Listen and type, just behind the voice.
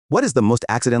What is the most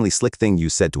accidentally slick thing you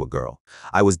said to a girl?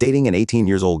 I was dating an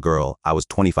 18-year-old girl. I was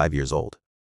 25 years old.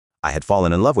 I had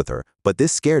fallen in love with her, but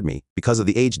this scared me because of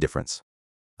the age difference.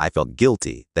 I felt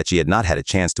guilty that she had not had a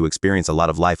chance to experience a lot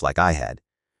of life like I had.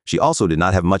 She also did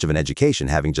not have much of an education,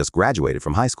 having just graduated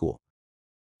from high school.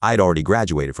 I had already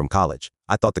graduated from college.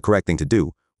 I thought the correct thing to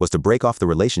do was to break off the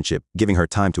relationship, giving her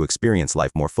time to experience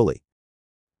life more fully.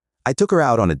 I took her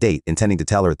out on a date, intending to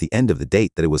tell her at the end of the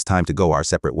date that it was time to go our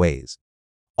separate ways.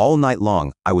 All night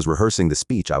long, I was rehearsing the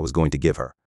speech I was going to give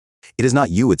her. It is not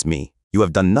you, it's me. You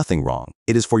have done nothing wrong.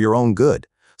 It is for your own good.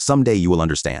 Someday you will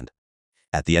understand.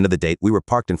 At the end of the date, we were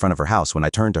parked in front of her house when I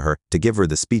turned to her to give her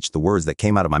the speech. The words that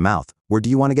came out of my mouth were, "Do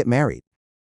you want to get married?"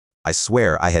 I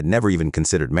swear I had never even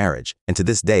considered marriage, and to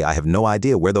this day I have no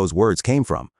idea where those words came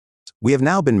from. We have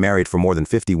now been married for more than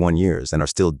 51 years and are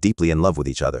still deeply in love with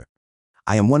each other.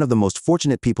 I am one of the most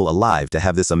fortunate people alive to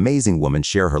have this amazing woman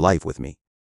share her life with me.